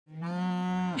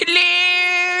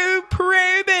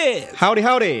Cheers! Howdy,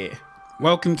 howdy!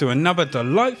 Welcome to another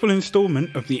delightful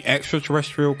instalment of the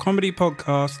extraterrestrial comedy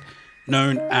podcast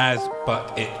known as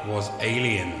But It Was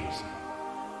Aliens.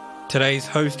 Today's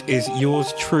host is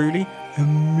yours truly, a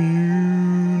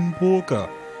Moonwalker.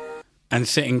 And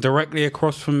sitting directly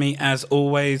across from me, as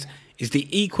always, is the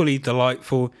equally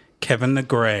delightful Kevin the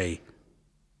Grey.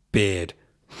 Beard.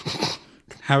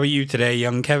 How are you today,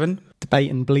 young Kevin?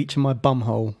 Debating bleaching my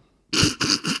bumhole.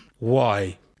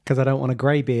 Why? Because I don't want a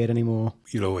grey beard anymore.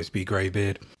 You'll always be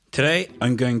greybeard. Today,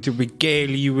 I'm going to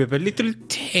regale you with a little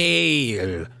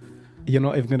tale. You're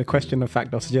not even going to question the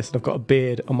fact I've suggested I've got a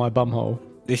beard on my bumhole.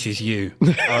 This is you.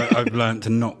 I've learned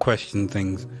to not question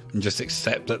things and just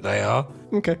accept that they are.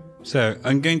 Okay. So,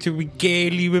 I'm going to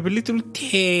regale you with a little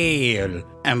tale.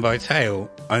 And by tale,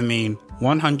 I mean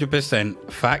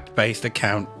 100% fact-based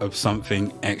account of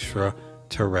something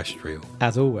extraterrestrial.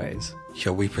 As always.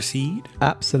 Shall we proceed?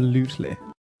 Absolutely.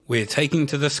 We're taking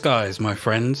to the skies, my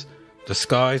friends. The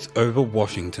skies over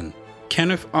Washington.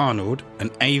 Kenneth Arnold,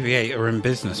 an aviator and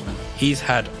businessman, he's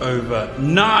had over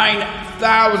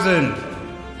 9,000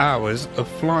 hours of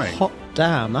flying. Hot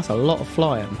damn, that's a lot of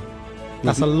flying.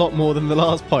 That's a lot more than the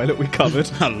last pilot we covered.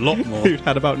 A lot more. Who'd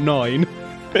had about 9.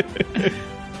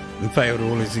 And failed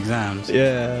all his exams.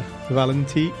 Yeah.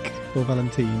 Valentique or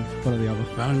Valentine, one or the other.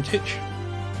 Valentich?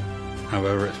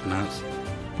 However it's pronounced.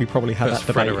 We probably had That's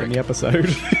that debate Frederick. in the episode.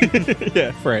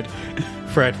 Yeah, Fred.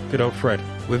 Fred, good old Fred.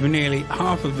 With nearly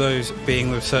half of those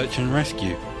being with search and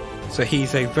rescue. So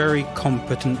he's a very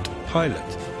competent pilot.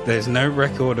 There's no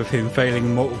record of him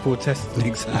failing multiple testing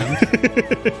exams.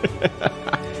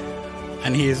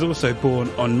 And he is also born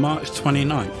on March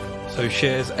 29th, so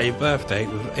shares a birthday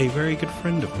with a very good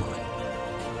friend of mine.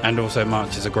 And also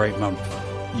March is a great month.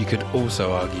 You could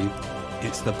also argue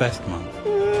it's the best month.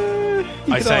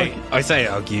 I say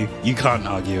argue, you can't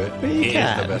argue it. But you It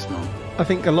can. is the best month. I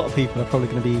think a lot of people are probably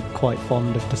going to be quite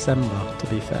fond of December, to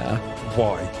be fair,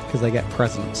 Why? because they get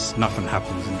presents. Nothing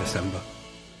happens in December.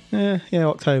 Yeah,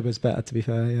 October's better, to be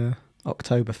fair, yeah.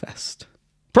 Oktoberfest.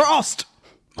 Prost!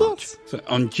 March. So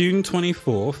on June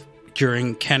 24th,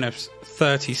 during Kenneth's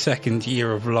 32nd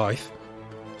year of life,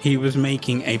 he was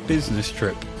making a business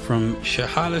trip from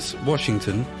Chehalis,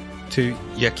 Washington to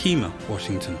Yakima,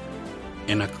 Washington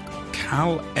in a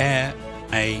Cal Air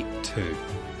A2.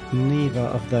 Neither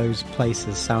of those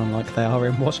places sound like they are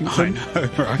in I Washington. know,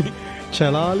 right?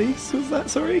 Chelalis, was that,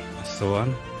 sorry? That's the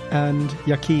one. And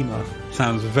Yakima.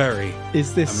 Sounds very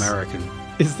Is this American.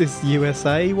 Is this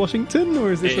USA, Washington,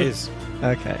 or is this... It is.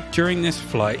 Okay. During this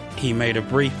flight, he made a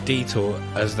brief detour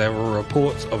as there were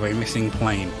reports of a missing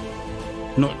plane.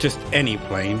 Not just any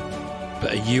plane,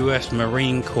 but a US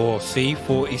Marine Corps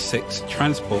C-46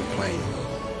 transport plane,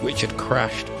 which had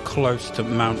crashed close to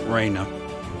Mount Rainier,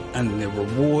 and the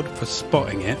reward for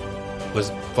spotting it was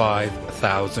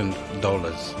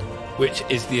 $5,000, which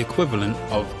is the equivalent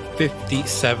of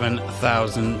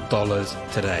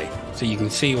 $57,000 today. So you can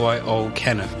see why old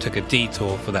Kenneth took a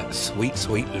detour for that sweet,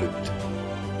 sweet loot.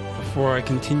 Before I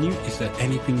continue, is there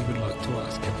anything you would like to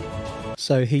ask him?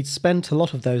 So he'd spent a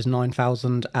lot of those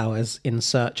 9,000 hours in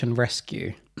search and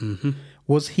rescue. Mm-hmm.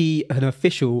 Was he an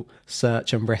official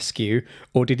search and rescue,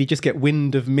 or did he just get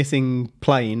wind of missing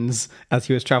planes as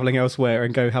he was travelling elsewhere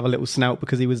and go have a little snout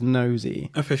because he was nosy?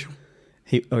 Official.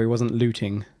 He wasn't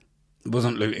looting?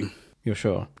 Wasn't looting. You're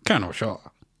sure? Cannot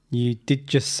shot. You did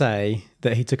just say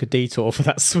that he took a detour for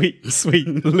that sweet, sweet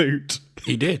loot.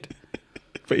 He did.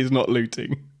 But he's not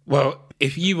looting. Well,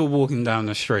 if you were walking down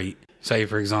the street, say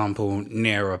for example,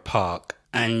 near a park,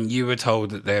 and you were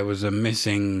told that there was a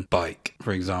missing bike,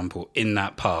 for example, in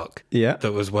that park, Yeah.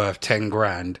 that was worth 10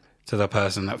 grand to the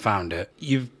person that found it,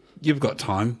 you've got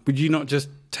time. Would you not just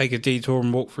take a detour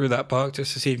and walk through that park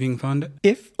just to see if you can find it?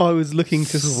 If I was looking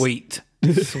to... Sweet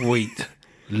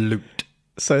loot.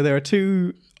 So there are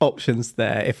two options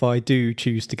there if I do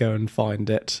choose to go and find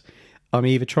it. I'm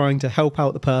either trying to help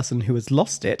out the person who has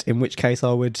lost it, in which case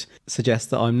I would suggest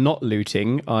that I'm not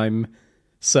looting, I'm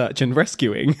search and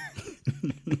rescuing.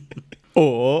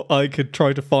 Or I could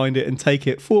try to find it and take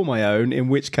it for my own, in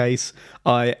which case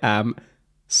I am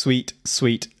sweet,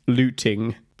 sweet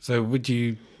looting. So would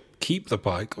you keep the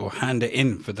bike or hand it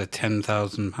in for the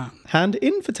 £10,000? Hand it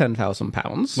in for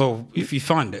 £10,000? Well, if you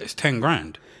find it, it's 10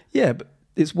 grand. Yeah, but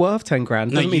it's worth 10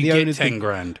 grand. No, Doesn't mean you the get owner's 10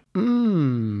 grand.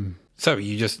 So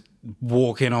you just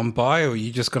walk in on by, or are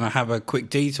you just going to have a quick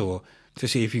detour to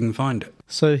see if you can find it?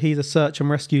 So he's a search and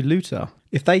rescue looter.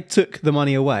 If they took the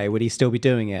money away, would he still be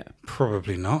doing it?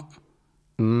 Probably not.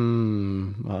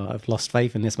 Well, I've lost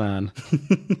faith in this man.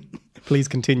 Please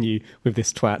continue with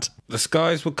this twat. The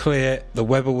skies were clear, the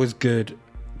weather was good,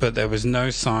 but there was no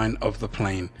sign of the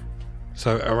plane.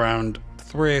 So around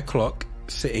 3 o'clock,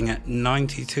 sitting at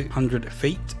 9,200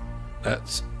 feet,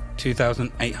 that's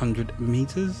 2,800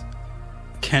 meters,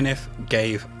 Kenneth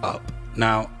gave up.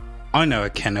 Now, I know a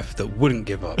Kenneth that wouldn't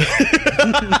give up.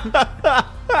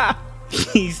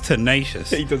 He's tenacious.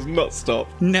 He does not stop.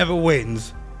 Never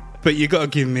wins. But you gotta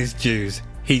give him his dues.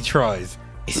 He tries.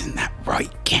 Isn't that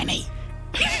right, Kenny?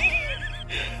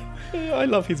 I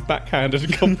love his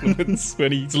backhanded compliments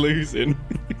when he's losing.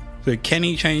 So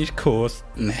Kenny changed course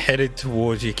and headed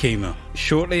towards Yakima.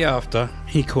 Shortly after,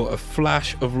 he caught a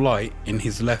flash of light in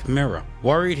his left mirror.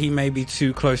 Worried he may be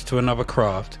too close to another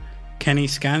craft, Kenny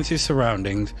scans his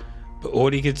surroundings, but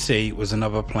all he could see was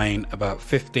another plane about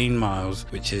 15 miles,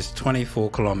 which is 24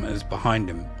 kilometers behind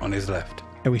him on his left.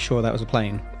 Are we sure that was a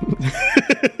plane?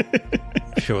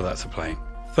 Sure, that's a plane.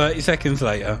 30 seconds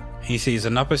later, he sees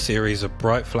another series of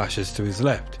bright flashes to his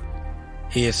left.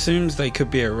 He assumes they could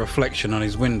be a reflection on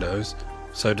his windows,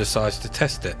 so decides to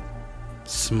test it.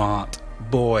 Smart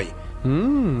boy.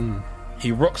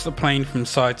 He rocks the plane from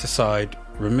side to side,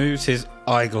 removes his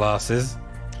eyeglasses.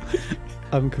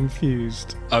 I'm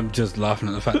confused. I'm just laughing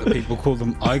at the fact that people call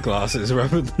them eyeglasses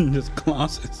rather than just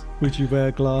glasses. Would you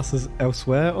wear glasses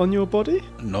elsewhere on your body?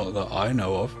 Not that I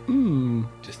know of.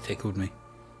 Just tickled me.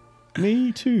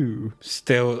 Me too.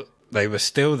 Still, they were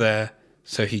still there,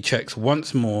 so he checks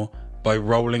once more by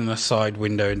rolling the side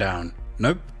window down.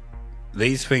 Nope,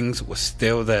 these things were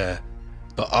still there.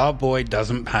 But our boy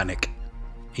doesn't panic.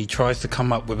 He tries to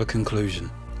come up with a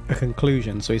conclusion. A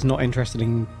conclusion, so he's not interested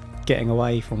in getting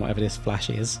away from whatever this flash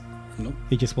is. Nope.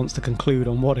 He just wants to conclude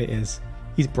on what it is.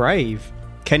 He's brave.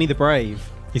 Kenny the Brave.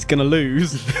 He's going to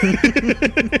lose.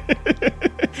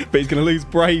 But he's going to lose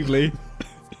bravely.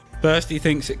 First he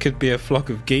thinks it could be a flock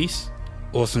of geese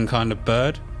or some kind of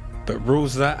bird, but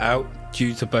rules that out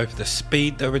due to both the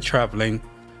speed they were travelling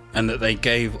and that they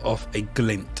gave off a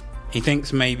glint. He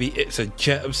thinks maybe it's a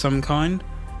jet of some kind,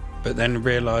 but then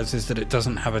realises that it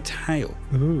doesn't have a tail.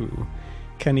 Ooh.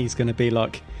 Kenny's going to be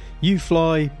like, you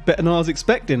fly better than I was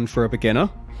expecting for a beginner.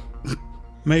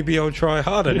 Maybe I'll try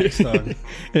harder next time.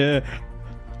 Yeah,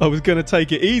 I was going to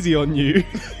take it easy on you.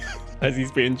 As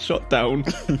he's being shot down.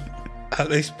 At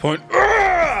this point,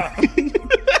 oh,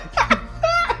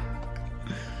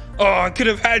 I could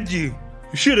have had you.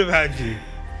 Should have had you.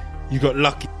 You got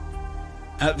lucky.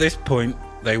 At this point,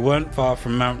 they weren't far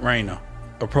from Mount Rainier,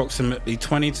 approximately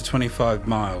 20 to 25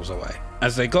 miles away.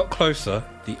 As they got closer,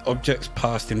 the objects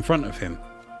passed in front of him.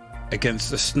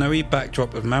 Against the snowy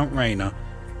backdrop of Mount Rainier,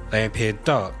 they appeared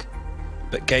dark,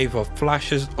 but gave off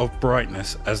flashes of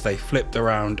brightness as they flipped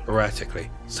around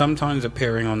erratically, sometimes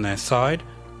appearing on their side,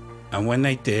 and when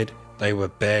they did, they were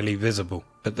barely visible.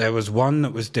 But there was one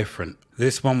that was different.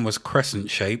 This one was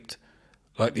crescent-shaped,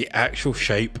 like the actual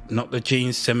shape, not the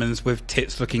Gene Simmons with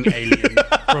tits-looking alien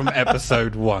from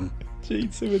episode 1.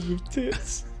 Gene Simmons with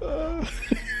tits. Do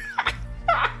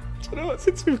you know what?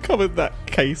 Since we've covered that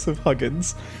case of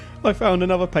Huggins, I found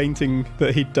another painting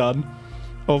that he'd done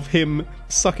of him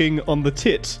sucking on the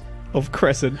tit of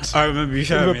Crescent. I remember you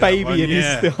showing with me a baby that one, in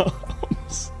yeah. his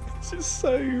arms. It's just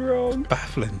so wrong.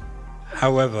 Baffling.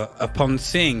 However, upon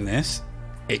seeing this,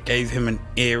 it gave him an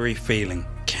eerie feeling.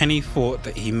 Kenny thought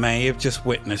that he may have just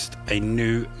witnessed a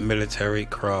new military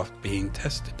craft being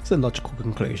tested. It's a logical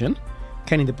conclusion.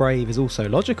 Kenny the Brave is also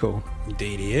logical.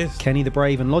 Indeed he is. Kenny the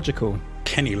Brave and logical.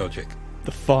 Kenny logic.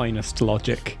 The finest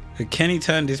logic. So Kenny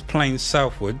turned his plane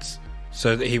southwards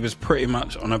so that he was pretty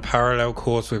much on a parallel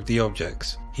course with the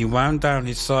objects. He wound down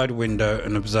his side window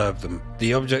and observed them.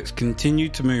 The objects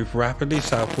continued to move rapidly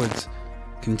southwards,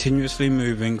 continuously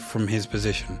moving from his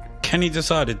position. Kenny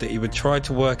decided that he would try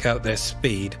to work out their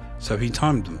speed, so he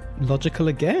timed them. Logical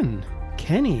again.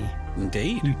 Kenny.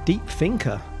 Indeed. You deep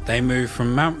thinker. They moved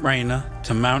from Mount Rainier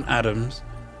to Mount Adams,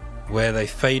 where they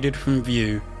faded from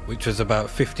view, which was about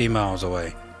 50 miles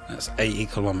away. That's 80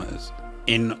 kilometers.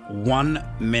 In 1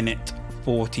 minute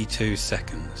 42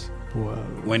 seconds. Whoa.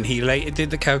 When he later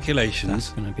did the calculations... That's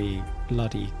going to be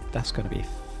bloody... That's going to be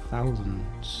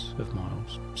thousands of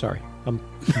miles. Sorry. I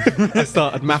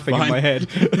started mapping in my head.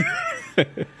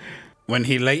 When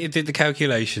he later did the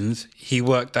calculations, he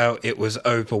worked out it was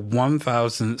over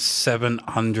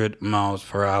 1,700 miles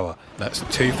per hour. That's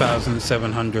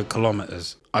 2,700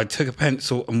 kilometers. I took a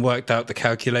pencil and worked out the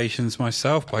calculations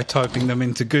myself by typing them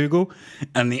into Google,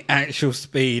 and the actual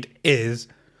speed is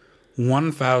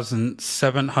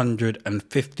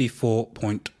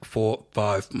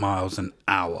 1,754.45 miles an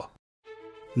hour.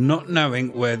 Not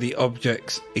knowing where the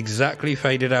objects exactly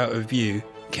faded out of view,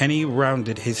 Kenny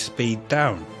rounded his speed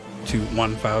down to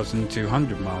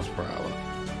 1,200 miles per hour.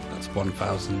 That's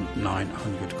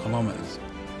 1,900 kilometers.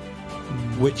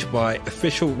 which by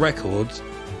official records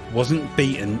wasn't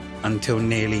beaten until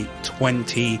nearly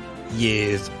 20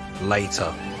 years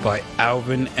later by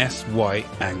Alvin S. White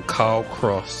and Carl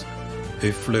Cross,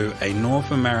 who flew a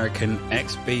North American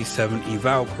XB-70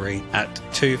 Valkyrie at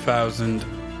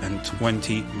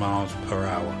 2,020 miles per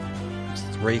hour. That's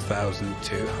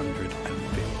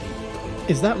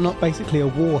 3,250. Is that not basically a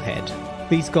warhead?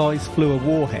 These guys flew a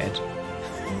warhead.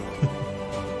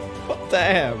 What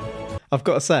damn? I've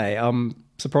got to say, I'm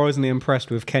surprisingly impressed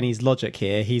with Kenny's logic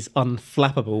here. He's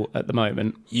unflappable at the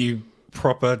moment. You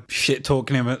proper shit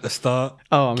talking him at the start.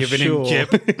 Oh, I'm giving sure. him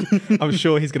jib. I'm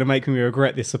sure he's going to make me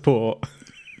regret this support.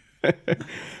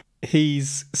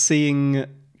 He's seeing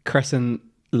crescent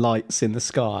lights in the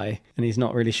sky, and he's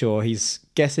not really sure. He's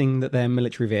guessing that they're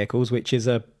military vehicles, which is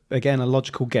again a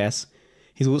logical guess.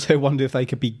 He's also wondered if they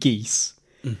could be geese.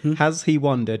 Mm-hmm. Has he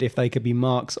wondered if they could be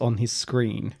marks on his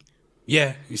screen?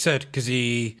 Yeah, he said, because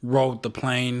he rolled the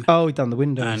plane. Oh, he'd done the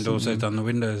windows. And also done the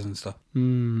windows and stuff.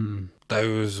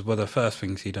 Those were the first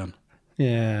things he done.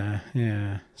 Yeah.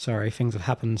 Sorry, things have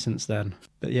happened since then.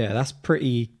 But yeah, that's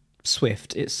pretty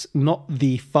swift. It's not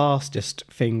the fastest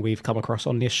thing we've come across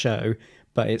on this show,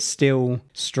 but it's still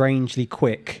strangely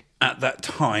quick. At that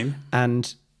time.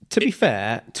 And to be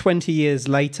fair, 20 years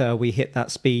later we hit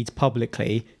that speed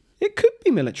publicly. It could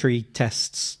be military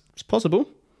tests. It's possible.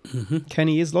 Mm-hmm.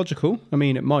 Kenny is logical. I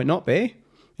mean, it might not be.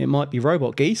 It might be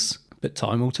robot geese, but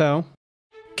time will tell.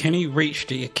 Kenny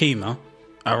reached Yakima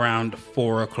around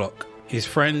 4 o'clock. His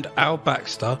friend Al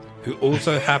Baxter, who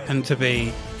also happened to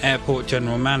be airport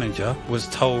general manager, was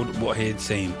told what he had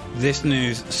seen. This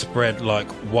news spread like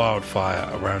wildfire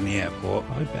around the airport.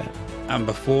 I bet. And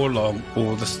before long,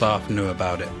 all the staff knew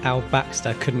about it. Al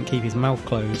Baxter couldn't keep his mouth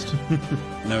closed.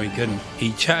 No, he couldn't.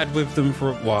 He chatted with them for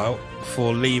a while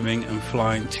before leaving and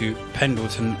flying to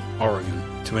Pendleton, Oregon,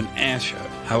 to an air show.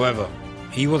 However,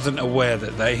 he wasn't aware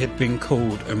that they had been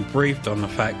called and briefed on the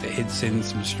fact that he'd seen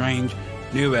some strange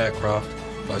new aircraft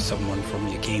by someone from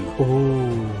Yakima.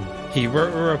 Ooh. He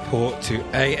wrote a report to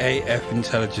AAF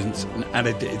Intelligence and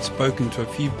added that he'd spoken to a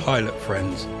few pilot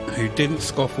friends who didn't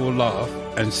scoff or laugh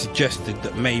and suggested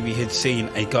that maybe he'd seen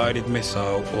a guided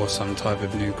missile or some type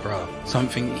of new craft,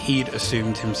 something he'd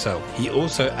assumed himself. He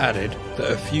also added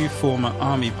that a few former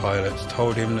army pilots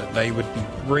told him that they would be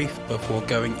briefed before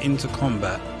going into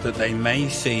combat that they may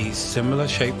see similar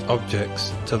shaped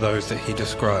objects to those that he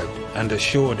described, and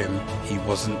assured him he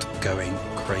wasn't going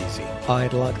crazy.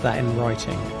 I'd like that in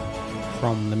writing.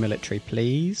 From the military,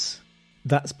 please.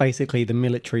 That's basically the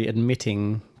military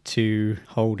admitting to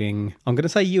holding, I'm going to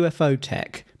say UFO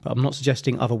tech, but I'm not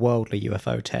suggesting otherworldly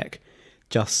UFO tech,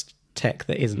 just tech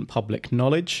that isn't public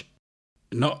knowledge.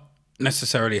 Not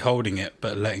necessarily holding it,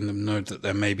 but letting them know that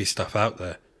there may be stuff out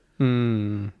there.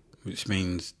 Which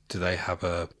means, do they have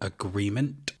a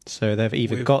agreement? So they've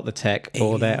either got the tech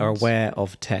or they're aware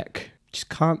of tech. Just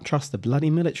can't trust the bloody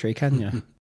military, can you?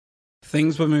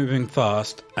 Things were moving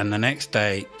fast, and the next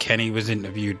day, Kenny was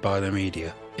interviewed by the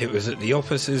media. It was at the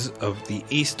offices of the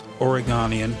East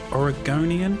Oregonian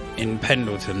in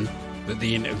Pendleton that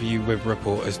the interview with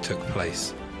reporters took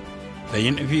place. They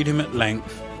interviewed him at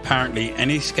length. Apparently,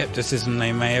 any skepticism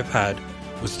they may have had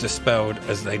was dispelled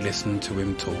as they listened to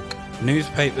him talk.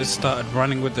 Newspapers started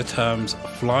running with the terms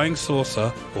flying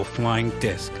saucer or flying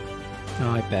disc.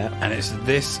 I bet. And it's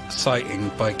this sighting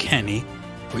by Kenny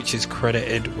which is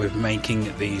credited with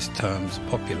making these terms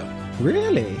popular.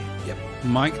 Really? Yep.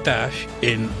 Mike Dash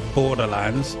in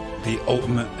Borderlands, the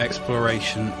ultimate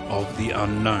exploration of the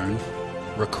unknown,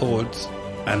 records,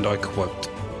 and I quote,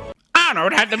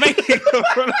 "Arnold had to make it."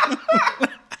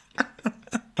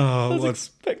 Oh, what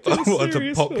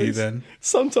a poppy then.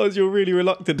 Sometimes you're really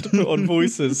reluctant to put on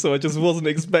voices, so I just wasn't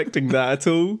expecting that at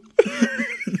all.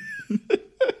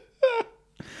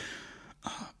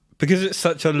 Because it's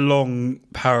such a long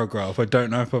paragraph, I don't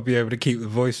know if I'll be able to keep the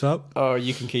voice up. Oh,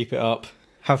 you can keep it up.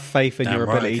 Have faith in your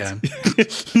ability.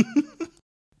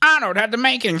 Arnold had the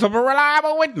makings of a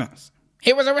reliable witness.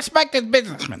 He was a respected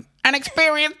businessman, an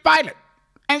experienced pilot,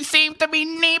 and seemed to be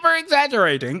neither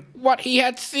exaggerating what he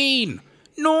had seen,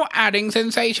 nor adding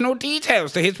sensational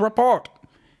details to his report.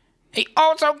 He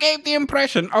also gave the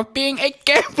impression of being a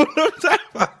careful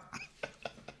observer.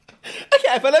 A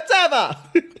careful observer!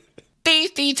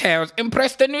 These details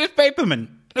impressed the newspaperman,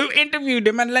 who interviewed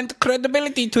him and lent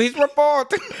credibility to his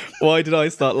report. Why did I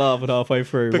start laughing halfway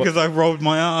through? Because I rolled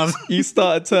my R's. You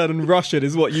started turning Russian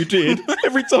is what you did.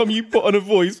 Every time you put on a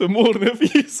voice for more than a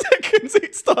few seconds,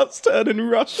 it starts turning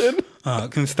Russian. Oh,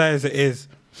 it can stay as it is.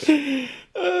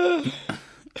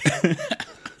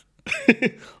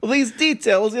 These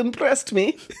details impressed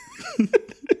me.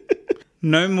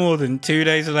 No more than 2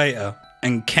 days later,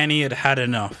 and Kenny had had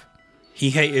enough. He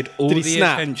hated all Did he the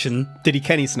snap? attention. Did he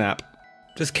Kenny snap?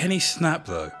 Does Kenny snap,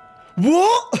 though?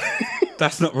 What?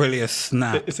 That's not really a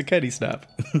snap. It's a Kenny snap.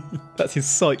 That's his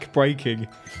psyche breaking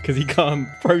because he can't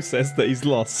process that he's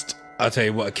lost. I'll tell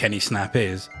you what a Kenny snap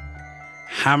is.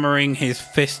 Hammering his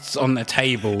fists on the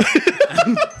table.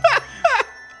 And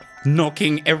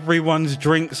knocking everyone's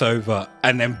drinks over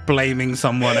and then blaming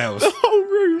someone else. The whole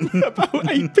room,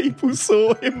 about 8 people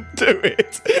saw him do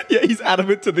it. Yet he's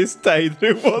adamant to this day that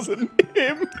it wasn't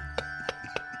him.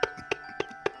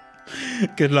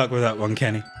 Good luck with that one,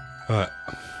 Kenny. Alright,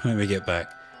 let me get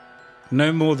back.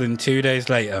 No more than 2 days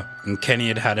later, and Kenny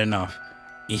had had enough.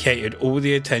 He hated all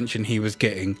the attention he was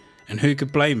getting, and who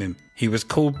could blame him? He was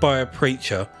called by a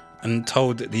preacher and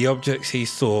told that the objects he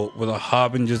saw were the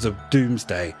harbingers of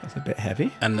doomsday, That's a bit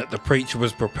heavy. and that the preacher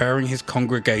was preparing his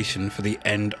congregation for the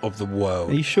end of the Are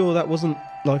world. you sure that wasn't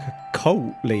like a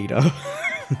cult leader?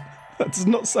 That does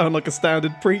not sound like a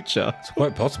standard preacher. It's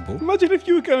quite possible. Imagine if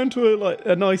you were going to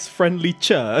a nice friendly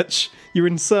church, you're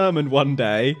in sermon one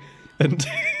day, and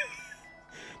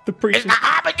the preacher,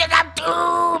 Harbingers of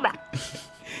doom!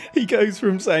 he goes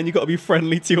from saying you've got to be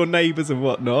friendly to your neighbours and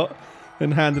whatnot,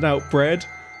 and handing out bread,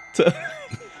 to,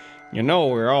 you know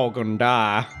we're all gonna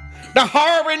die. The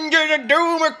harbingers of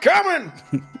doom are coming!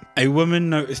 A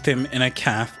woman noticed him in a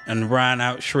cafe and ran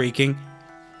out shrieking,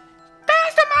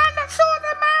 There's the man that saw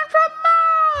the man from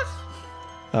Mars!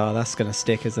 Oh, that's gonna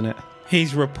stick, isn't it?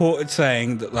 he's reported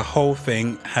saying that the whole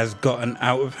thing has gotten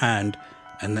out of hand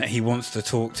and that he wants to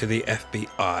talk to the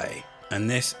FBI. And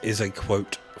this is a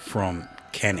quote from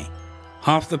Kenny.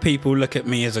 Half the people look at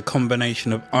me as a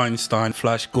combination of Einstein,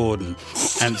 Flash Gordon,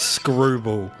 and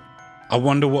Screwball. I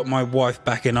wonder what my wife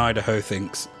back in Idaho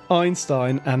thinks.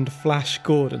 Einstein and Flash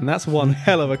Gordon. That's one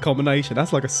hell of a combination.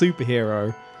 That's like a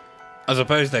superhero. I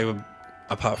suppose they were,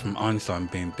 apart from Einstein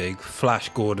being big, Flash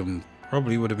Gordon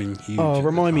probably would have been huge. Oh, at the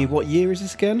remind me, time. what year is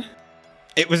this again?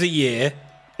 It was a year.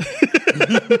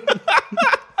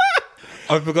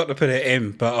 I forgot to put it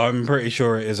in, but I'm pretty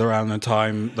sure it is around the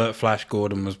time that Flash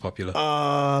Gordon was popular.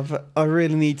 But I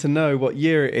really need to know what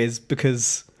year it is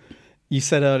because you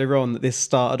said earlier on that this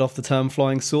started off the term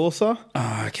flying saucer,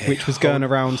 Okay. which was going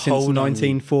around since hold on,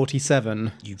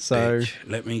 1947. You so bitch.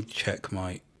 Let me check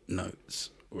my notes.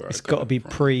 it's got to be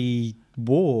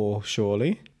pre-war,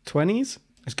 surely. 20s?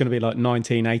 It's going to be like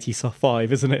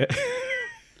 1985, isn't it?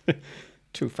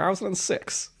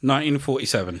 2006.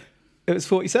 1947. It was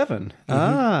 47.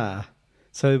 Ah.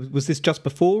 So was this just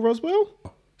before Roswell?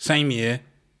 Same year.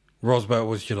 Roswell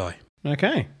was July.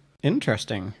 Okay.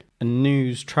 Interesting. And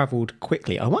news travelled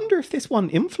quickly. I wonder if this one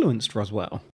influenced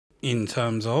Roswell. In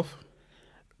terms of?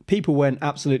 People went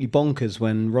absolutely bonkers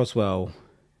when Roswell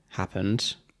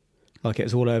happened. Like it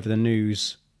was all over the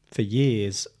news for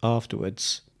years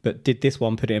afterwards. But did this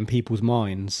one put it in people's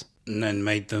minds? And then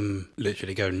made them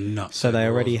literally go nuts. So they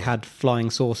over already Roswell. had flying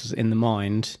saucers in the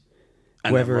mind.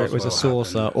 And Whether then it was a Roswell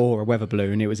saucer happened. or a weather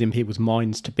balloon, it was in people's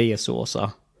minds to be a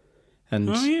saucer. And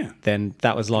Oh, yeah. then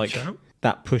that was like, shout.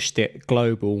 that pushed it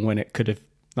global when it could have,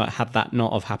 like, had that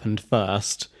not have happened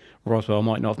first, Roswell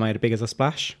might not have made as big as a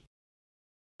splash.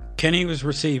 Kenny was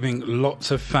receiving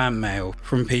lots of fan mail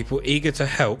from people eager to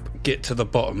help get to the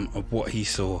bottom of what he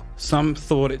saw. Some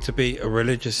thought it to be a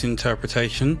religious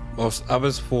interpretation, whilst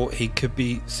others thought he could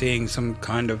be seeing some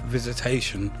kind of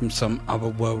visitation from some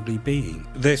otherworldly being.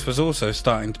 This was also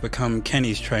starting to become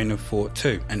Kenny's train of thought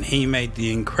too, and he made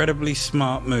the incredibly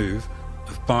smart move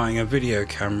of buying a video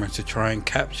camera to try and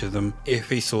capture them if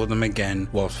he saw them again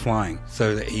whilst flying,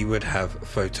 so that he would have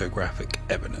photographic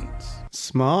evidence.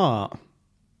 Smart.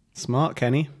 Smart,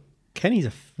 Kenny. Kenny's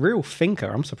a real thinker.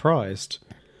 I'm surprised.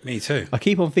 Me too. I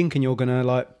keep on thinking you're going to,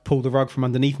 like, pull the rug from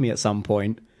underneath me at some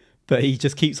point, but he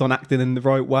just keeps on acting in the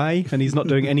right way, and he's not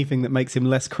doing anything that makes him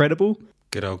less credible.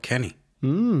 Good old Kenny.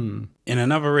 In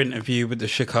another interview with the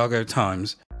Chicago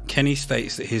Times, Kenny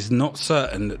states that he's not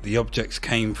certain that the objects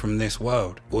came from this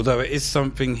world, although it is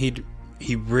something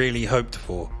he really hoped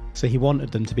for. So he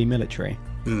wanted them to be military.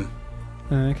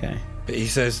 Okay. But he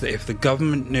says that if the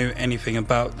government knew anything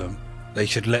about them, they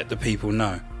should let the people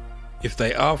know. If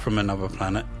they are from another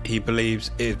planet, he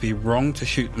believes it'd be wrong to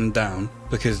shoot them down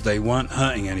because they weren't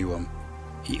hurting anyone.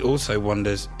 He also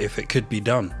wonders if it could be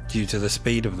done due to the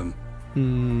speed of them.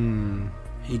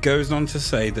 He goes on to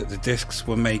say that the discs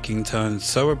were making turns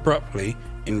so abruptly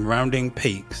in rounding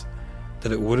peaks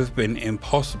that it would have been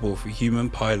impossible for human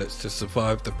pilots to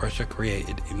survive the pressure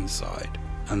created inside.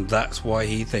 And that's why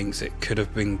he thinks it could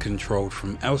have been controlled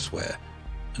from elsewhere,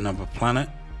 another planet,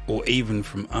 or even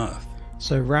from Earth.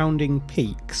 So rounding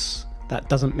peaks, That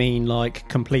doesn't mean like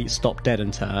complete stop dead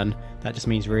and turn. That just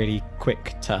means really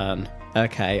quick turn.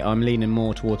 Okay, I'm leaning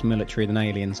more towards military than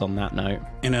aliens on that note.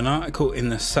 In an article in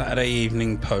the Saturday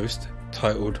Evening Post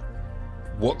titled,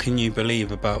 "What Can You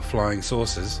Believe About Flying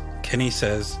Saucers?" Kenny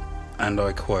says, and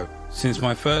I quote, "Since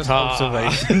my first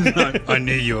observations..." I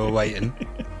knew you were waiting.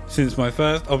 "Since my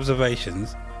first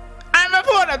observations..." "I'm a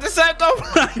part of the so-called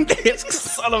flying disc,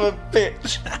 son of a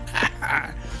bitch."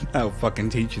 I'll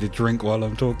fucking teach you to drink while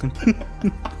I'm talking.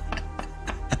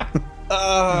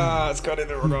 It's got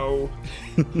in a row.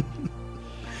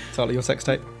 Tyler, your sex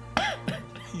tape.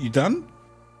 You done?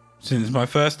 "Since my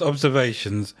first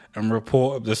observations and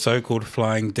report of the so-called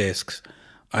flying discs,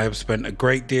 I have spent a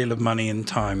great deal of money and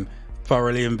time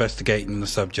thoroughly investigating the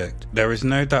subject. There is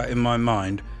no doubt in my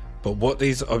mind, but what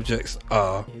these objects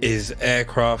are is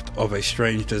aircraft of a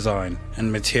strange design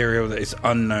and material that is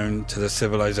unknown to the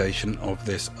civilization of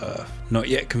this earth. Not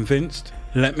yet convinced?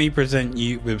 Let me present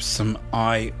you with some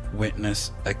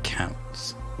eyewitness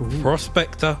accounts." Ooh.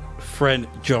 Prospector Fred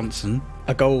Johnson,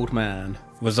 a gold man,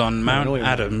 was on Mount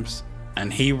Adams,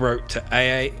 and he wrote to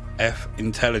AAF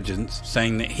Intelligence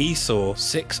saying that he saw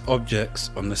 6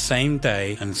 objects on the same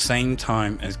day and same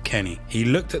time as Kenny. He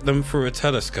looked at them through a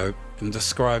telescope and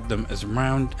described them as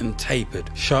round and tapered,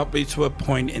 sharply to a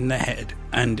point in the head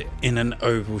and in an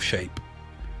oval shape.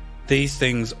 These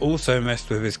things also messed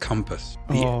with his compass.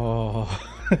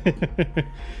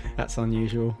 That's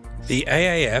unusual. The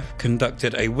AAF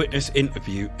conducted a witness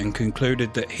interview and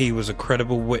concluded that he was a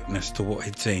credible witness to what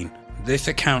he'd seen. This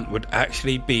account would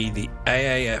actually be the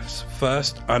AAF's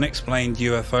first unexplained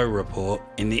UFO report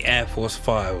in the Air Force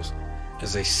files,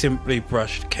 as they simply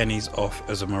brushed Kenny's off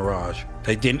as a mirage.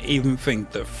 They didn't even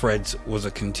think that Fred's was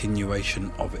a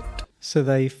continuation of it. So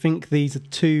they think these are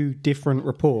 2 different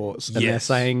reports, and they're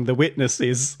saying the witness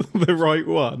is the right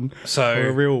one, or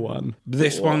a real one.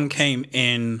 This one came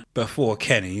in before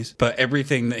Kenny's, but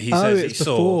everything that he says he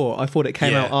saw... before. I thought it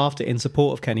came out after in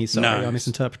support of Kenny's. Sorry, I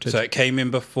misinterpreted. So it came in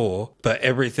before, but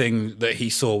everything that he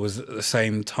saw was at the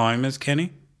same time as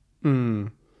Kenny.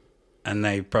 And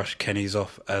they brushed Kenny's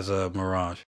off as a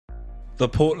mirage. The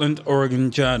Portland,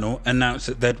 Oregon Journal announced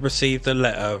that they'd received a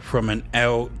letter from an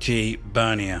L.G.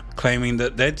 Bernier claiming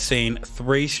that they'd seen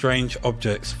 3 strange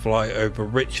objects fly over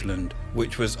Richland,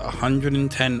 which was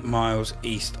 110 miles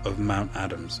east of Mount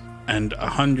Adams and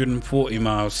 140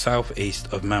 miles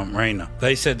southeast of Mount Rainier.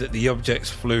 They said that the objects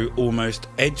flew almost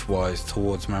edgewise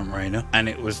towards Mount Rainier, and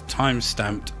it was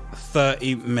time-stamped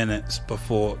 30 minutes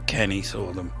before Kenny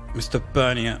saw them. Mr.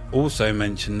 Bernier also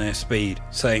mentioned their speed,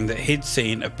 saying that he'd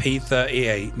seen a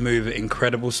P-38 move at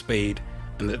incredible speed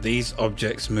and that these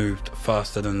objects moved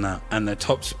faster than that, and the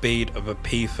top speed of a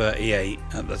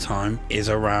P-38 at the time is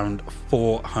around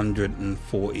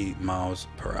 440 miles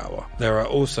per hour. There are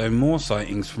also more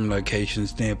sightings from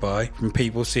locations nearby, from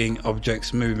people seeing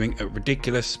objects moving at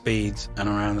ridiculous speeds and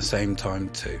around the same time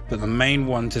too. But the main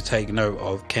one to take note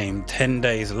of came 10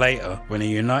 days later, when a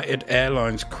United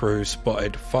Airlines crew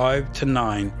spotted 5 to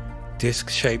 9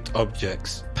 disc-shaped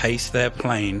objects pace their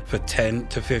plane for 10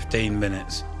 to 15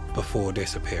 minutes before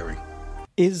disappearing.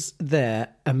 Is there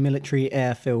a military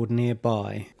airfield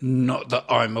nearby? Not that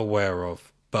I'm aware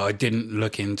of, but I didn't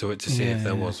look into it to see if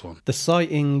there was one. The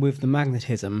sighting with the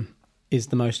magnetism is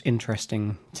the most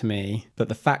interesting to me, but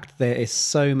the fact there is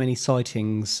so many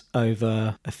sightings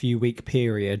over a few week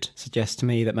period suggests to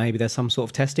me that maybe there's some sort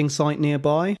of testing site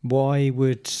nearby. Why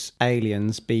would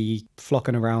aliens be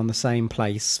flocking around the same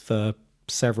place for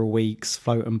several weeks,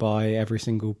 floating by every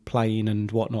single plane and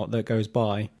whatnot that goes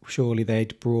by? Surely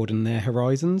they'd broaden their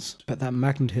horizons. But that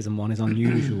magnetism one is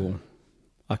unusual.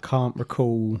 I can't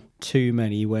recall too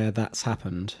many where that's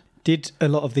happened. Did a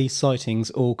lot of these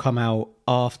sightings all come out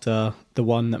after the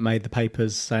one that made the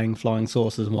papers saying flying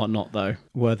saucers and whatnot, though?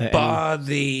 Were there Bar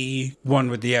the one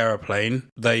with the aeroplane,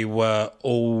 they were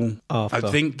all after?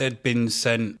 I think they'd been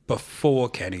sent before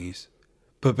Kenny's,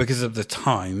 but because of the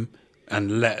time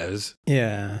and letters,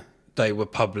 they were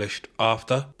published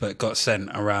after, but got sent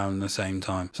around the same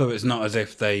time. So it's not as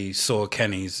if they saw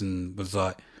Kenny's and was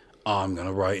like, oh, I'm going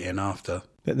to write in after.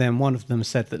 But then one of them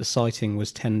said that the sighting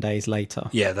was 10 days later.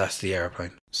 Yeah, that's the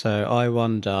aeroplane. So I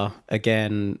wonder,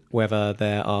 again, whether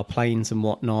there are planes and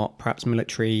whatnot, perhaps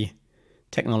military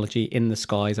technology in the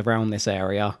skies around this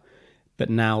area, but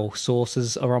now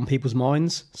saucers are on people's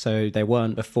minds, so they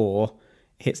weren't before.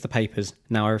 Hits the papers,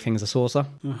 now everything's a saucer.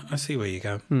 I see where you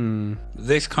go.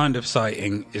 This kind of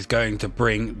sighting is going to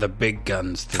bring the big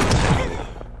guns to the table.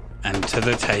 And to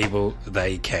the table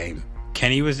they came.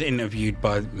 Kenny was interviewed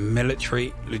by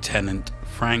military Lieutenant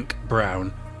Frank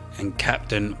Brown, and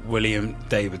Captain William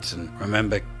Davidson.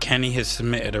 Remember, Kenny has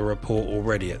submitted a report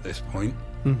already at this point.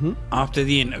 After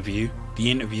the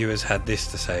interviewers had this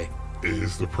to say. It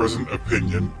is the present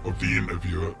opinion of the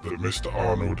interviewer that Mr.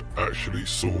 Arnold actually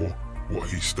saw what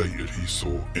he stated he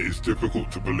saw. It is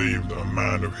difficult to believe that a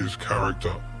man of his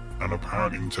character and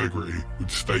apparent integrity would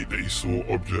state that he saw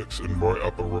objects and write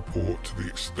up a report to the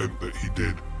extent that he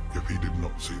did if he did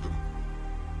not see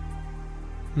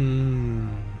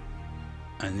them.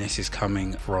 And this is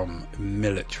coming from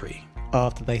military.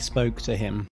 After they spoke to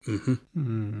him.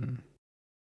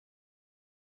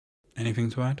 Anything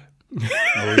to add?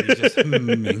 Or were you just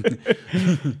humming?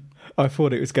 I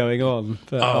thought it was going on,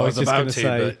 but I was just going to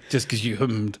say, but just because you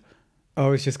hummed. I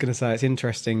was just going to say it's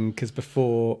interesting because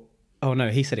before, oh no,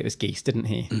 he said it was geese, didn't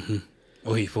he?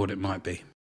 Well, he thought it might be.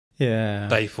 Yeah.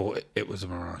 They thought it was a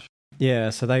mirage. Yeah,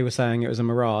 so they were saying it was a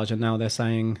mirage, and now they're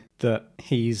saying that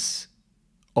he's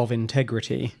of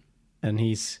integrity, and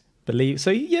he's believed.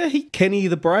 So yeah, Kenny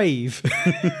the Brave.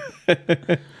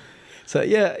 So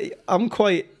yeah, I'm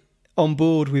quite on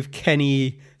board with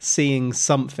Kenny seeing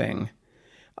something.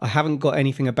 I haven't got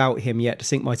anything about him yet to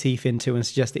sink my teeth into and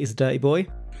suggest that he's a dirty boy.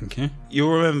 Okay.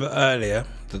 You'll remember earlier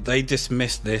that they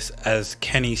dismissed this as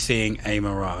Kenny seeing a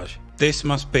mirage. This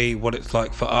must be what it's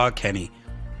like for our Kenny,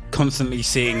 constantly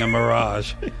seeing a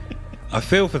mirage. I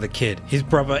feel for the kid. His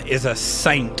brother is a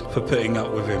saint for putting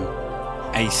up with him.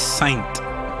 A saint.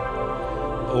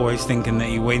 Always thinking that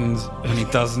he wins when he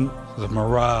doesn't. It's a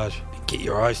mirage. Get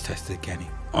your eyes tested, Kenny.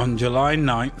 On July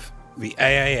 9th, the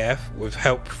AAF, with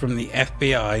help from the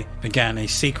FBI, began a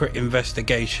secret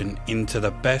investigation into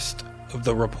the best of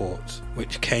the reports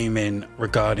which came in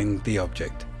regarding the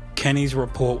object. Kenny's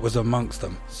report was amongst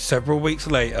them. Several weeks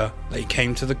later, they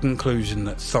came to the conclusion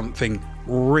that something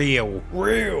real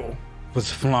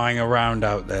was flying around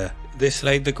out there. This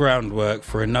laid the groundwork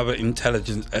for another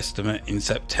intelligence estimate in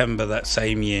September that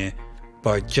same year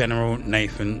by General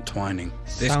Nathan Twining.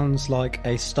 Sounds like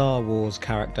a Star Wars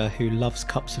character who loves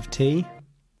cups of tea.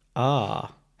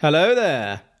 Ah. Hello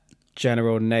there,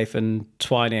 General Nathan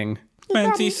Twining.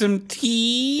 Fancy some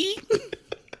tea?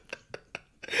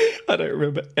 I don't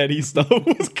remember any Star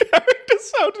Wars character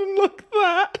sounding like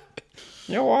that.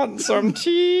 You want some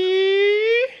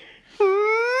tea?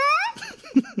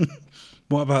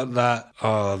 What about that?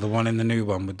 Oh, the one in the new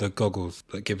one with the goggles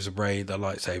that gives Rey the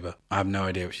lightsaber. I have no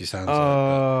idea what she sounds like.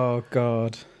 Oh,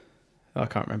 God. I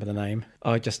can't remember the name.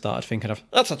 I just started thinking of,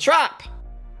 that's a trap!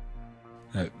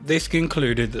 No, this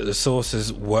concluded that the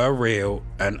sources were real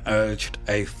and urged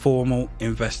a formal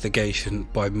investigation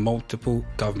by multiple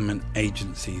government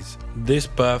agencies. This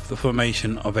birthed the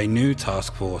formation of a new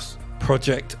task force,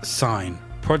 Project Sign.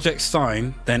 Project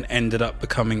Sign then ended up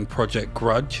becoming Project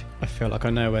Grudge. I feel like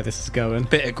I know where this is going.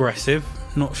 Bit aggressive,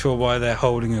 not sure why they're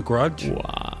holding a grudge.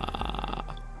 Wow.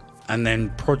 And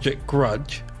then Project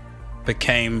Grudge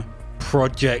became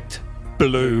Project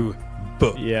Blue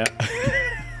Book. Yeah.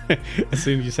 As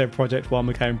soon as you said Project 1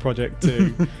 became Project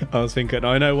 2, I was thinking,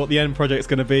 I know what the end project's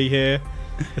going to be here.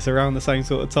 It's around the same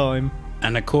sort of time.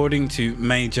 And according to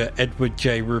Major Edward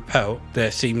J. Ruppelt,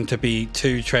 there seemed to be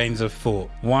two trains of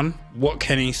thought. One, what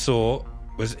Kenny saw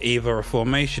was either a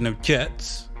formation of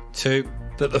jets. Two,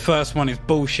 that the first one is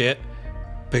bullshit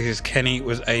because Kenny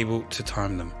was able to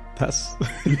time them.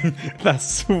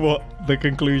 That's what the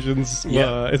conclusions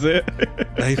were, is it?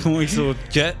 They thought he saw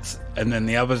jets, and then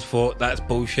the others thought that's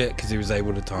bullshit because he was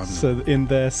able to time them. So in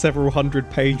their several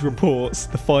hundred-page reports,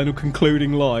 the final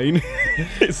concluding line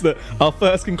is that our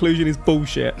first conclusion is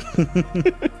bullshit.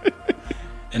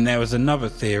 And there was another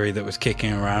theory that was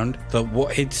kicking around, that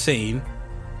what he'd seen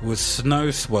was snow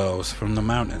swirls from the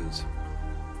mountains.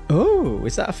 Oh,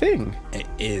 is that a thing? It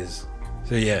is.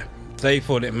 So yeah, they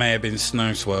thought it may have been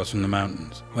snow swirls from the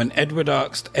mountains. When Edward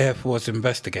asked Air Force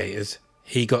investigators,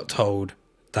 he got told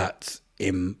that's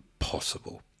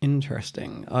impossible.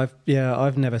 Interesting.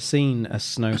 I've never seen a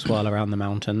snow swirl around the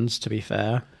mountains, to be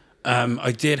fair.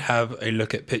 I did have a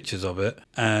look at pictures of it,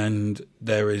 and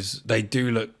they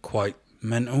do look quite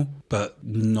mental, but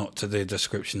not to the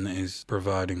description that is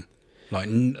providing. Like,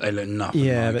 they look nothing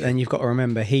like but then you've got to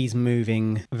remember he's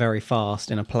moving very fast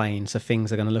in a plane, so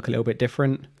things are going to look a little bit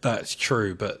different. That's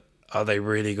true, but are they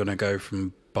really going to go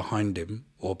from behind him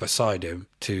or beside him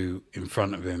to in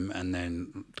front of him and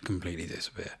then completely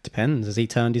disappear? Depends. Has he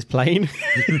turned his plane?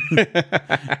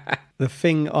 The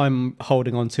thing I'm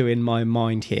holding on to in my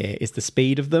mind here is the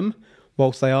speed of them.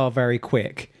 Whilst they are very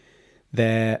quick,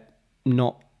 they're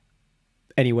not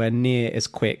anywhere near as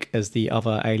quick as the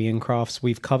other alien crafts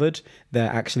we've covered.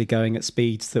 They're actually going at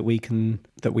speeds that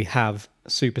we have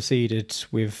superseded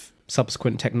with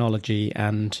subsequent technology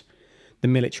and the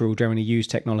military will generally use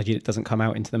technology that doesn't come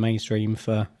out into the mainstream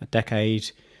for a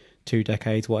decade, 2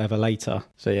 decades, whatever later.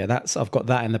 So yeah, I've got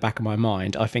that in the back of my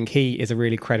mind. I think he is a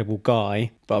really credible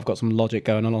guy, but I've got some logic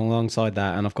going on alongside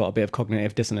that, and I've got a bit of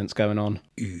cognitive dissonance going on.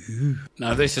 Ooh.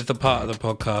 Now this is the part of the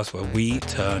podcast where we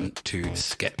turn to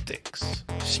skeptics.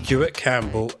 Stuart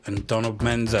Campbell and Donald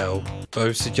Menzel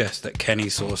both suggest that Kenny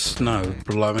saw snow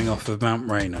blowing off of Mount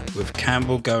Rainier, with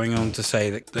Campbell going on to say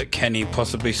that Kenny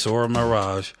possibly saw a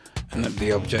mirage and that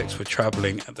the objects were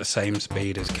travelling at the same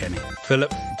speed as Kenny. Philip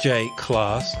J.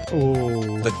 Klass,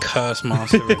 the curse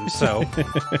master himself,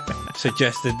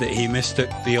 suggested that he mistook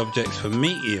the objects for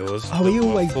meteors that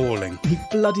were falling. He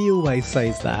bloody always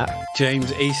says that.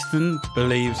 James Easton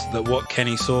believes that what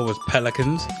Kenny saw was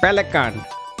pelicans. Pelican.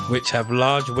 Which have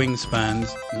large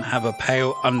wingspans and have a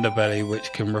pale underbelly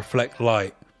which can reflect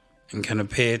light and can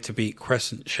appear to be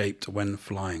crescent-shaped when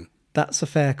flying. That's a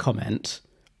fair comment,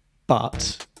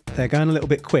 but they're going a little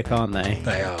bit quick, aren't they?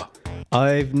 They are.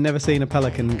 I've never seen a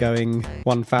pelican going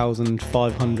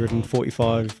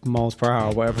 1,545 miles per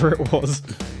hour, whatever it was.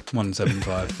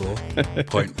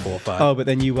 1754.45. Oh, but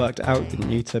then you worked it out, didn't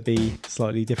you, to be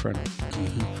slightly different?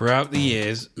 Mm-hmm. Throughout the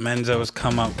years, Menzo has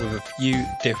come up with a few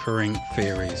differing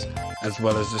theories, as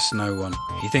well as the snow one.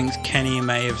 He thinks Kenny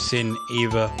may have seen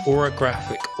either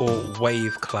orographic or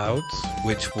wave clouds,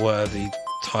 which were the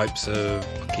types of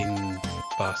fucking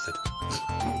bastard.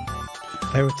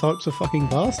 They were types of fucking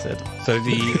bastard. So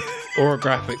the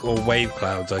orographic or wave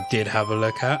clouds I did have a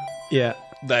look at. Yeah.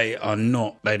 They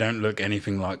don't look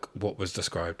anything like what was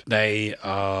described. They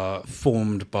are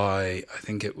formed by, I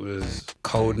think it was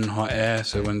cold and hot air,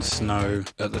 so when snow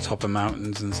at the top of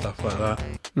mountains and stuff like that.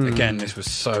 Again, this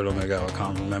was so long ago I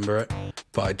can't remember it,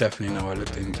 but I definitely know I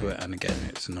looked into it, and again,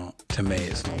 it's not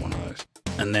one of those.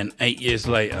 And then 8 years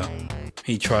later,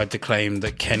 he tried to claim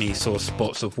that Kenny saw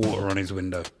spots of water on his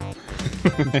window.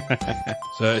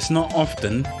 So it's not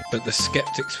often, but the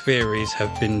skeptics' theories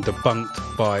have been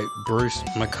debunked by Bruce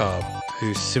McCabe,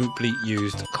 who simply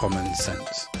used common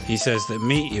sense. He says that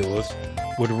meteors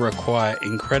would require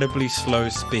incredibly slow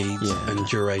speeds and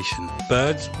duration.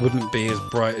 Birds wouldn't be as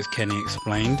bright as Kenny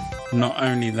explained. Not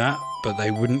only that, but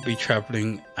they wouldn't be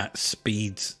travelling at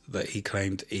speeds that he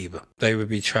claimed either. They would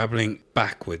be travelling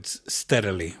backwards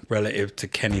steadily relative to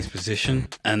Kenny's position,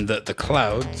 and that the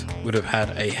clouds would have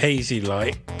had a hazy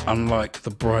light, unlike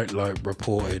the bright light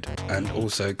reported, and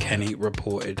also Kenny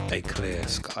reported a clear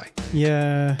sky.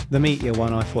 Yeah, the meteor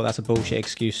one, I thought that's a bullshit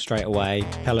excuse straight away.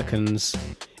 Pelicans,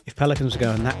 if pelicans were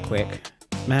going that quick,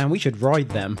 man, we should ride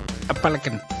them. A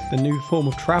pelican. The new form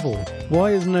of travel.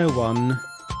 Why is no one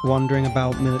wondering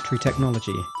about military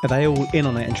technology? Are they all in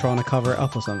on it and trying to cover it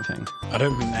up or something? I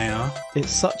don't think they are. It's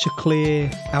such a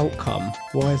clear outcome.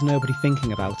 Why is nobody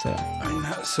thinking about it? I mean,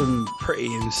 that's some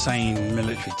pretty insane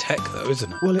military tech though,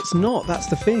 isn't it? Well, it's not. That's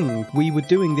the thing. We were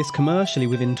doing this commercially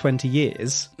within 20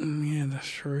 years. Yeah, that's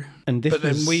true. And this but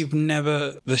then we've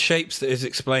never... The shapes that is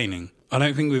explaining, I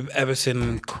don't think we've ever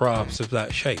seen crafts of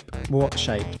that shape. What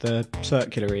shape? The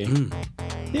circulary?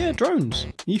 Yeah, drones.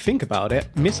 You think about it.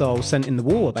 Missiles sent in the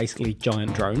war are basically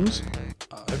giant drones.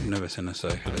 I've never seen a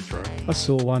circular drone. I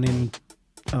saw one in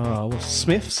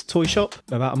Smith's toy shop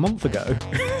about a month ago.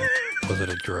 Was it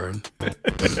a drone?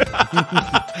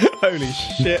 Holy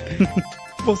shit.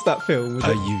 What's that film?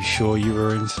 Are you sure you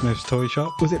were in Smith's toy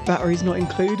shop? Was it Batteries Not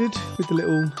Included? With the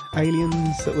little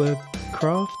aliens that were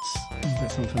crafts? Or was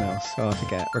that something else? Oh, I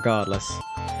forget. Regardless.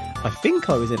 I think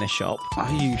I was in a shop.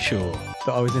 Are you sure?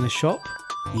 That I was in a shop?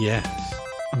 Yes.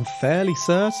 I'm fairly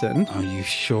certain. Are you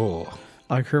sure?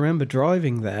 I can remember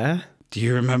driving there. Do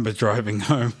you remember driving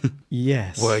home?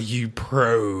 Yes. Were you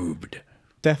probed?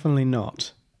 Definitely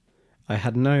not. I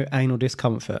had no anal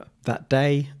discomfort that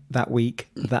day, that week,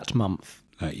 that month.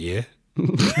 That year?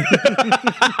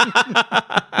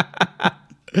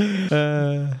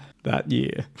 That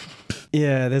year.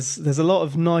 Yeah, there's a lot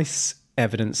of nice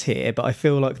evidence here, but I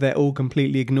feel like they're all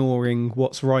completely ignoring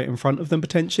what's right in front of them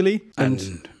potentially.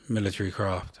 And military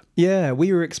craft. Yeah,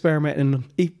 we were experimenting,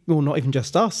 well, not even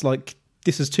just us, like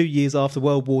this is 2 years after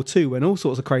World War II when all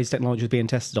sorts of crazy technology was being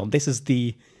tested on. This is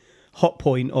the hot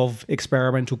point of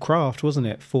experimental craft, wasn't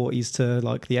it? 40s to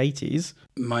like the 80s.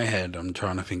 In my head, I'm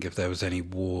trying to think if there was any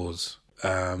wars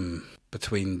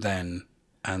between then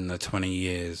and the 20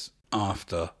 years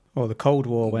after. Or the Cold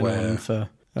War went on for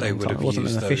they would have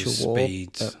used those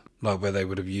speeds, war, like where they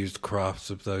would have used crafts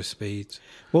of those speeds.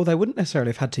 Well, they wouldn't necessarily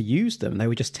have had to use them. They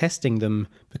were just testing them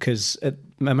because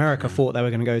America thought they were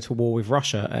going to go to war with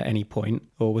Russia at any point.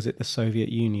 Or was it the Soviet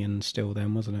Union still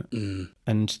then, wasn't it?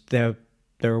 And they're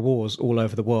there are wars all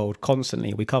over the world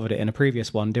constantly. We covered it in a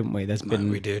previous one, didn't we? There's been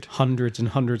we did. hundreds and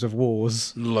hundreds of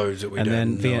wars. Loads that we and don't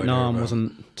then know Vietnam about.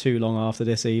 wasn't too long after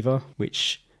this either,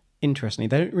 which, interestingly,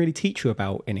 they don't really teach you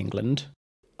about in England.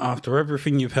 After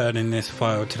everything you've heard in this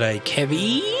file today,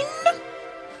 Kevin,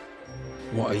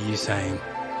 what are you saying?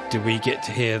 Do we get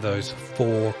to hear those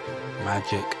 4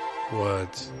 magic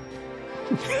words?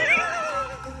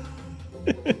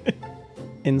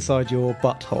 Inside your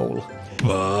butthole.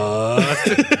 But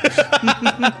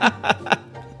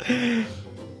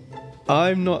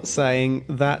I'm not saying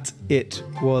that it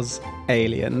was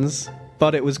aliens,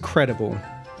 but it was credible.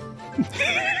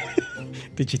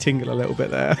 Did you tingle a little bit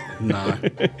there? no.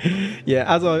 Yeah,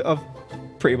 as I've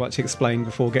pretty much explained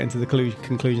before getting to the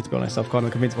conclusion, to be honest, I've kind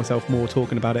of convinced myself more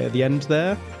talking about it at the end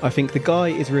there. I think the guy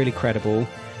is really credible.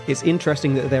 It's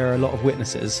interesting that there are a lot of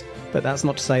witnesses, but that's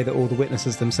not to say that all the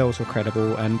witnesses themselves were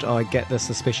credible, and I get the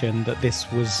suspicion that this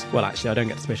was... Well, actually, I don't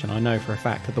get the suspicion. I know for a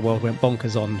fact that the world went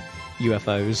bonkers on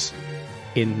UFOs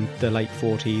in the late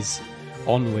 40s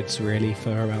onwards, really,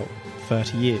 for about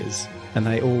 30 years. And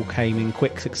they all came in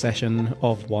quick succession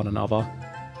of one another.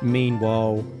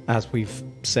 Meanwhile, as we've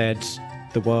said,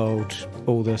 the world,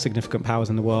 all the significant powers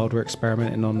in the world were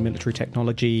experimenting on military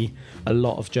technology. A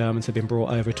lot of Germans have been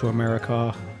brought over to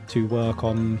America to work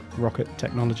on rocket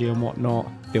technology and whatnot,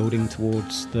 building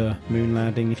towards the moon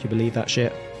landing, if you believe that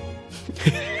shit.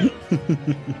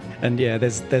 And yeah,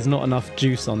 there's not enough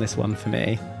juice on this one for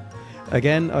me.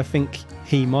 Again, I think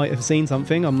he might have seen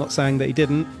something. I'm not saying that he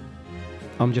didn't.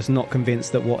 I'm just not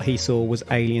convinced that what he saw was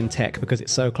alien tech, because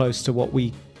it's so close to what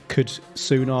we could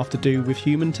soon after do with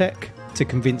human tech. To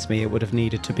convince me, it would have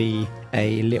needed to be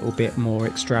a little bit more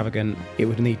extravagant. It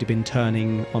would need to have been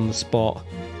turning on the spot,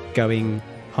 going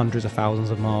hundreds of thousands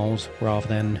of miles rather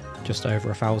than just over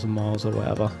 1,000 miles or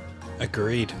whatever.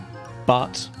 Agreed.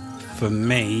 But For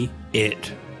me,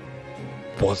 it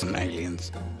wasn't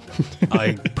aliens.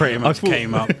 I pretty much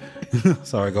came up...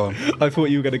 Sorry, go on. I thought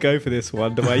you were going to go for this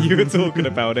one, the way you were talking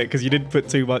about it, because you didn't put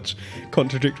too much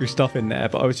contradictory stuff in there.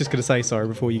 But I was just going to say, sorry,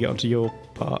 before you get onto your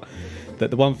part, that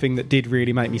the one thing that did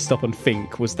really make me stop and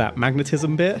think was that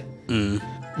magnetism bit.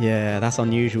 Yeah, that's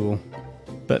unusual.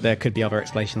 But there could be other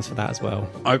explanations for that as well.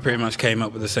 I pretty much came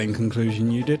up with the same conclusion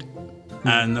you did.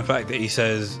 And the fact that he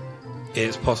says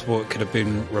it's possible it could have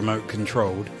been remote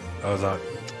controlled, I was like,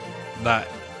 that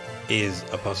is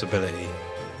a possibility.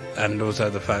 And also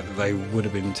the fact that they would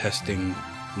have been testing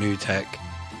new tech.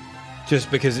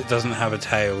 Just because it doesn't have a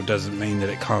tail doesn't mean that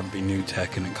it can't be new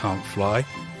tech and it can't fly.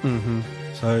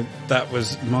 So that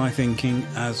was my thinking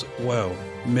as well.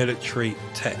 Military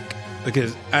tech.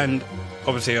 And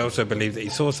obviously I also believe that he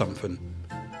saw something.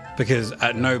 Because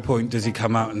at no point does he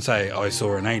come out and say, I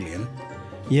saw an alien.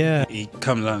 Yeah. He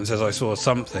comes out and says, I saw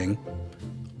something.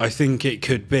 I think it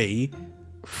could be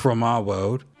from our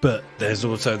world, but there's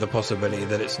also the possibility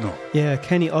that it's not. Yeah,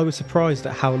 Kenny, I was surprised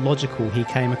at how logical he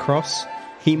came across.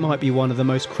 He might be one of the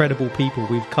most credible people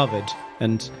we've covered,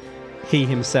 and he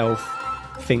himself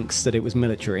thinks that it was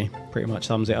military. Pretty much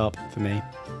sums it up for me.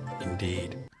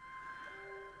 Indeed.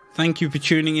 Thank you for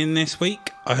tuning in this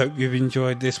week. I hope you've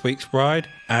enjoyed this week's ride,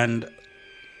 and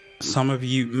some of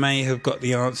you may have got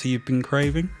the answer you've been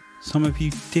craving. Some of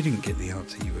you didn't get the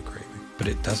answer you were craving, but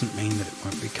it doesn't mean that it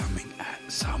won't be coming at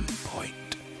some point.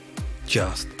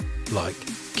 Just like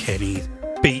Kenny's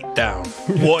beatdown.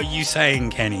 What are you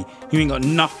saying, Kenny? You ain't got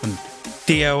nothing.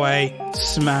 DOA,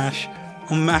 smash,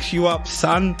 I'll mash you up,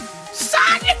 son.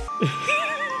 Son!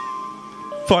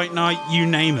 Fight night, you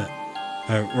name it.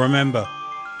 Remember,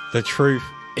 the truth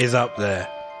is up there.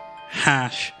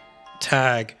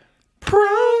 #probe.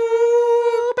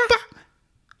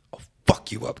 I'll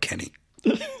fuck you up, Kenny.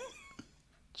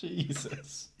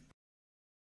 Jesus.